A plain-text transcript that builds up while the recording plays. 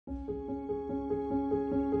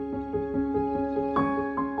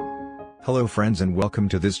Hello friends and welcome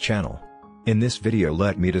to this channel. In this video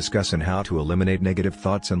let me discuss on how to eliminate negative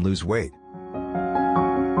thoughts and lose weight.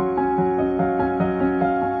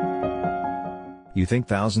 You think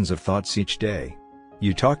thousands of thoughts each day.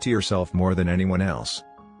 You talk to yourself more than anyone else.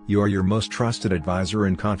 You are your most trusted advisor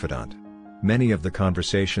and confidant. Many of the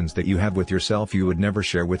conversations that you have with yourself you would never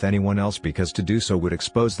share with anyone else because to do so would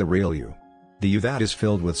expose the real you. The you that is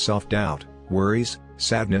filled with self-doubt, worries,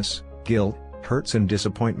 sadness, guilt, hurts and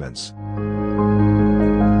disappointments.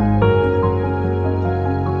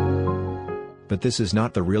 But this is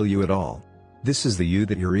not the real you at all. This is the you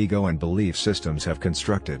that your ego and belief systems have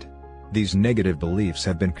constructed. These negative beliefs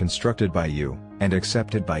have been constructed by you, and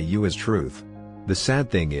accepted by you as truth. The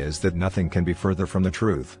sad thing is that nothing can be further from the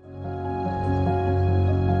truth.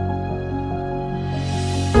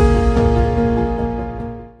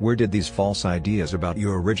 Where did these false ideas about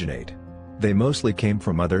you originate? They mostly came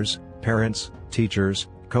from others, parents, teachers,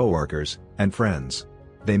 co-workers, and friends.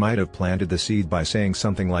 They might have planted the seed by saying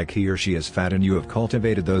something like he or she is fat and you have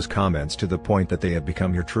cultivated those comments to the point that they have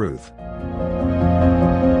become your truth.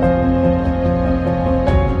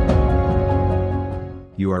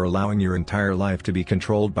 You are allowing your entire life to be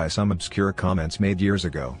controlled by some obscure comments made years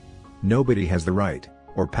ago. Nobody has the right,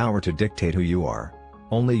 or power to dictate who you are.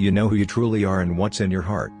 Only you know who you truly are and what's in your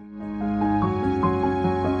heart.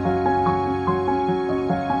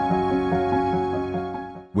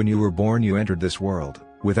 When you were born you entered this world,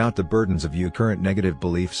 without the burdens of your current negative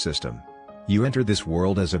belief system. You entered this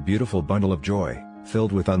world as a beautiful bundle of joy,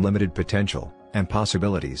 filled with unlimited potential, and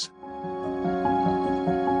possibilities.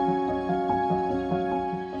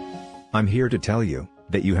 I'm here to tell you,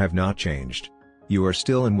 that you have not changed. You are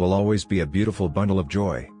still and will always be a beautiful bundle of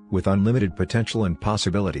joy, with unlimited potential and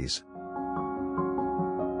possibilities.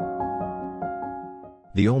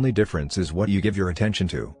 The only difference is what you give your attention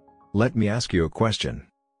to. Let me ask you a question.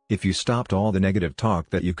 If you stopped all the negative talk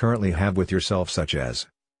that you currently have with yourself such as,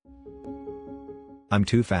 I'm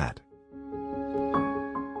too fat.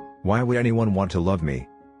 Why would anyone want to love me?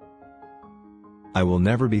 I will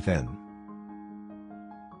never be thin.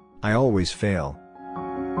 I always fail.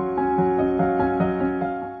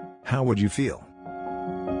 How would you feel?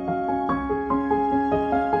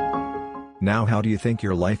 Now how do you think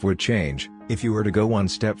your life would change, if you were to go one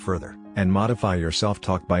step further, and modify your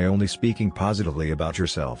self-talk by only speaking positively about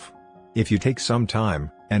yourself? If you take some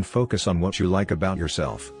time, and focus on what you like about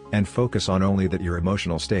yourself, and focus on only that your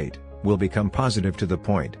emotional state, will become positive to the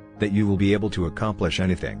point, that you will be able to accomplish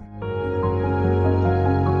anything.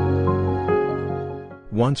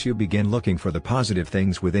 Once you begin looking for the positive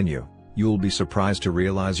things within you, you will be surprised to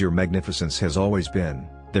realize your magnificence has always been,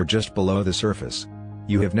 there just below the surface.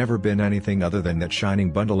 You have never been anything other than that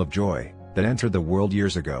shining bundle of joy, that entered the world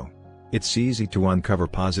years ago. It's easy to uncover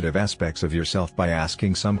positive aspects of yourself by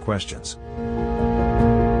asking some questions.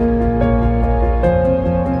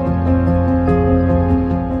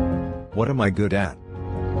 What am I good at?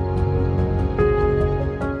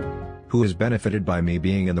 Who has benefited by me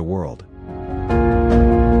being in the world?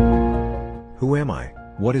 Who am I?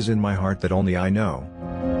 What is in my heart that only I know?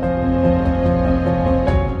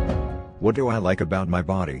 What do I like about my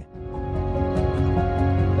body?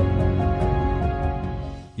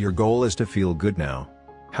 Your goal is to feel good now.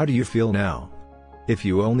 How do you feel now? If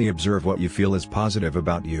you only observe what you feel is positive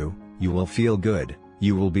about you, you will feel good,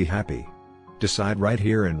 you will be happy. Decide right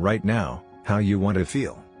here and right now, how you want to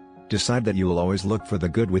feel. Decide that you will always look for the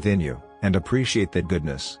good within you, and appreciate that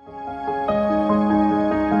goodness.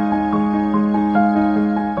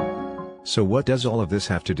 So what does all of this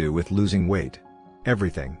have to do with losing weight?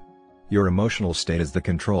 Everything. Your emotional state is the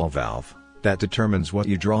control valve, that determines what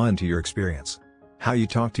you draw into your experience. How you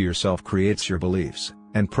talk to yourself creates your beliefs,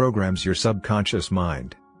 and programs your subconscious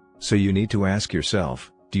mind. So you need to ask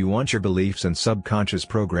yourself, do you want your beliefs and subconscious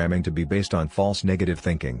programming to be based on false negative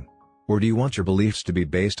thinking? Or do you want your beliefs to be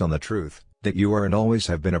based on the truth, that you are and always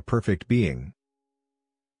have been a perfect being?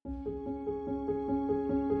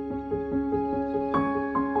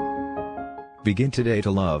 Begin today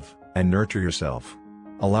to love, and nurture yourself.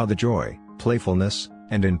 Allow the joy, playfulness,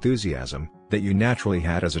 and enthusiasm, that you naturally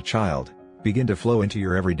had as a child, begin to flow into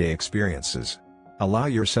your everyday experiences. Allow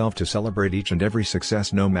yourself to celebrate each and every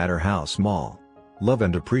success no matter how small. Love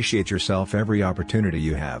and appreciate yourself every opportunity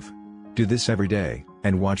you have. Do this every day,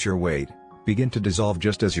 and watch your weight begin to dissolve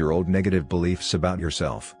just as your old negative beliefs about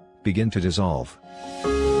yourself begin to dissolve.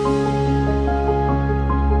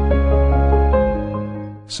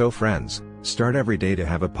 So friends, start every day to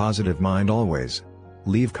have a positive mind always.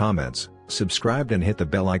 Leave comments, subscribe and hit the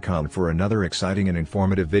bell icon for another exciting and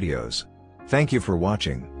informative videos. Thank you for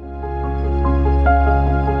watching.